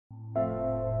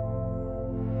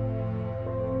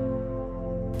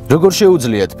როგორ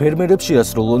შეუძლიათ ფერმერებს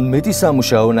შეასრულონ მეტი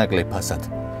სამუშაო ნაკლებ ფასად.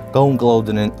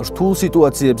 გაუმკლავდნენ რთულ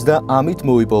სიტუაციებს და ამით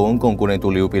მოიპოვონ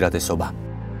კონკურენტული უპირატესობა.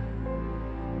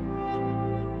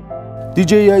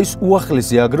 DJI-ის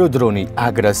უახლესი აგროდრონი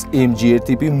Agras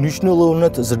MG-1p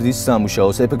მნიშვნელოვნად ზრდის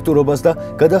სამუშაოს ეფექტურობას და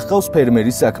გადაჰყავს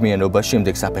ფერმერის საქმიანობას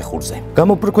შემდეგ საფეხურზე.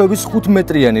 გამოფრქვევის 5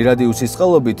 მეტრიანი რადიუსის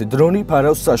წყალობით დრონი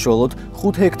ფარავს საშუალოდ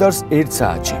 5 ჰექტარს 1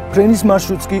 საათში. ფრენის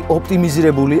მარშრუტს კი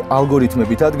ოპტიმიზირებული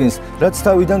ალგორითმებით ადგენს, რაც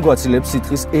თავიდან გვაცილებს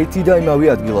სითხის ერთი და იმავე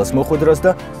ადგილას მოხვედრას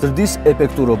და ზრდის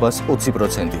ეფექტურობას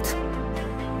 20%-ით.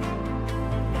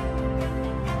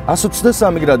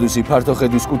 123 გრადუსი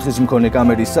ფართოხედვის კუთხის მქონე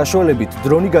კამერის საშუალებით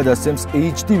დრონი გადასცემს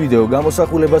HD ვიდეო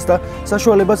გამოსახულებას და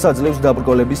საშუალებას აძლევს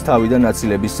დაბრკოლების თავი და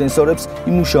ნაწილების სენსორებს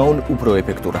იმუშაონ უფრო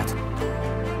ეფექტურად.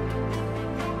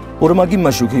 ორმაგი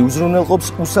მაშუქი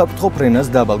უზრუნველყოფს უსაფრთხო ფრენას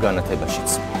დაბალ განათებაშიც.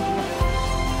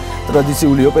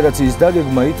 ტრადიციული ოპერაციის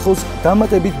დაგეგმა ითხოვს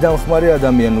დამატებით დამხმარე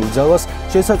ადამიანურ ძალას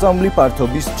შესაწამვლის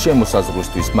ფართობის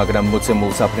შემოსაზღვრისთვის, მაგრამ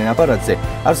მოცემულ საფრენ აპარატზე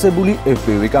არსებული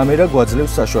FPV კამერა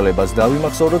გვაძლევს საშუალებას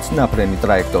დავიმახსოვროთ ნაფრენი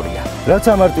ტრაექტორია, რაც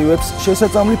ამარტივებს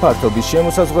შესაწამვლის ფართობის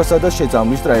შემოსაზღვრასა და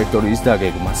შეწამვლის ტრაექტორიის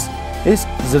დაგეგმას. ეს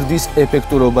ზრდის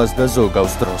ეფექტურობას და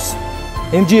ზოგავს დროს.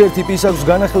 MG-1p-ის აქვს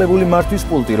განახლებული მართვის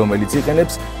პულტი, რომელიც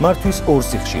იყენებს მართვის ორ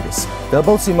სიხშირეს.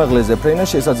 დაბალ სიმაღლეზე ფრენა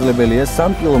შესაძლებელია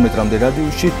 3 კილომეტრამდე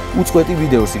რადიუსში უწყვეტი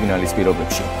ვიდეო სიგნალის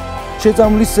პირობებში.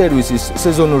 შეწამვლის სერვისის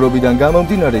სეზონურობიდან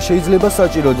გამომდინარე შეიძლება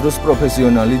საჭირო დროს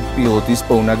პროფესიონალი პილოტის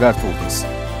პოვნა გართულდეს.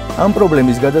 ამ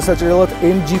პრობლემის გადასაჭრელად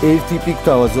MG-1p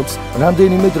გვთავაზობს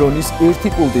რამდენიმე დრონის ერთი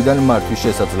პულტიდან მართვის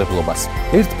შესაძლებლობას.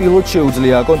 ერთ პილოტს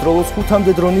შეუძლია აკონტროლოს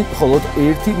 5-მდე დრონი მხოლოდ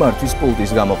ერთი მართვის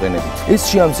პულტის გამოყენებით. ეს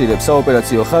შეამცირებს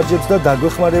საოპერაციო ხარჯებს და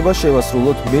დაგვეხმარება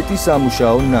შევასრულოთ მეტი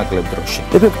სამუშაო ნაკლებ დროში.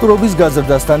 ეფექტურობის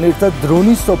გაზრდასთან ერთად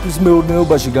დრონის სოფლის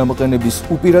მეურნეობაში გამოყენების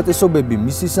უპირატესობები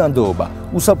მისი სანდოობა,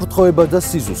 უსაფრთხოება და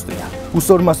სიზუსტეა.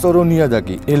 უსორმასწორო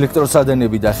ნიადაგი,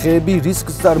 ელექტროსადენები და ხეები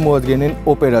რისკს წარმოადგენენ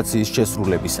ოპერაციის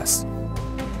შესრულებისას.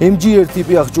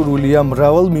 MG-1p აღჭურვილია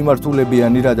მრავალ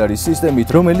მიმართულებიანი რადარის სისტემით,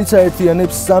 რომელიც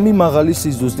აერთიანებს 3 მაღალი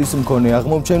სიზუსტის მქონე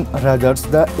აღმომჩენ რადარს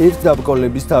და ერთ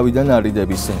დაბრკოლების თავიდან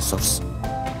არიდების სენსორს.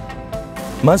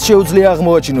 მას შეუძლია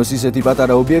აღმოაჩინოს ისეთი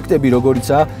პატარა ობიექტები,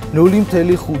 როგორიცაა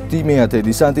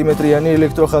 0.5 სანტიმეტრიანი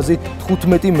ელექტროხაზი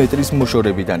 15 მეტრის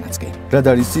მოშორებიდანაც კი.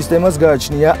 რადარის სისტემას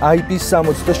გააჩნია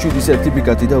IP67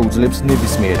 სერტიფიკატი და უძლებს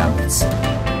ნებისმიერ ამბებს.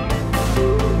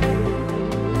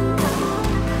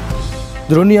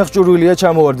 დრონი აღჭურვილია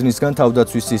ჩამოვარდნისგან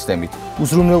თავდაცვის სისტემით.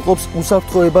 უზრუნველყოფს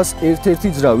უსაფრთხოებას ერთ-ერთი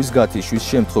ძრავის გათიშვის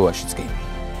შემთხვევაშიც კი.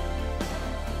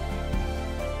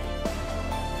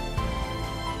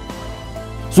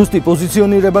 ზუსტი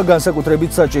პოზიციონირება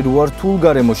განსაკუთრებით საჭიროა რთულ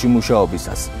გარემოში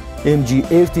მუშაობისას.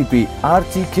 MG-1p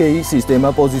RTK სისტემა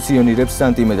პოზიციონირებს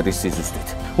სანტიმეტრის სიზუსტით.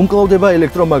 უმკლავდება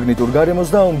ელექტრომაგნიტურ გარემოს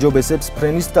და აუმჯობესებს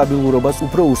ფრენის სტაბილურობას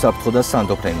უფრო უსაფრთხო და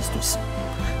სანდო ფრენისთვის.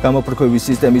 გამოფრქვევის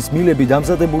სისტემის მილები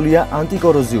დამზადებულია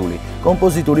ანტიკოროზიული,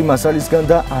 კომპოზიტური მასალისგან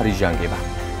და არ იჟანგება.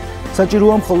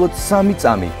 საჭიროა მხოლოდ 3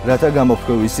 წამი, რათა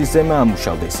გამოფრქვევის სისტემა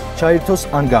ამუშავდეს, ჩაერთოს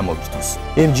ან გამოვირთოს.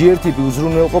 MG-1p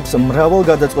უზრუნველყოფს მრავალ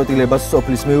გადაწყვეტილებას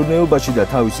სოფლის მეურნეობაში და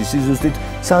თავისი სიზუსტით,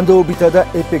 სანდოობითა და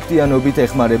ეფექტიანობით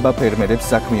ეხმარება ფერმერებს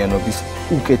საქმიანობის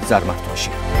უკეთ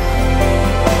წარმართვაში.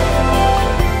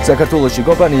 საქართველოში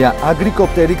კომპანია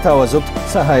აგრიკოპტერი გთავაზობთ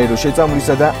საჰაერო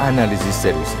შეწამვლისა და ანალიზის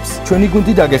სერვისებს. ჩვენი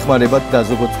გუნდი დაგეხმარებათ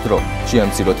დაზოგოთ დრო,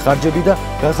 შეამციროთ ხარჯები და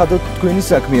გახადოთ თქვენი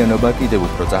საქმიანობა კიდევ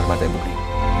უფრო წარმატებული.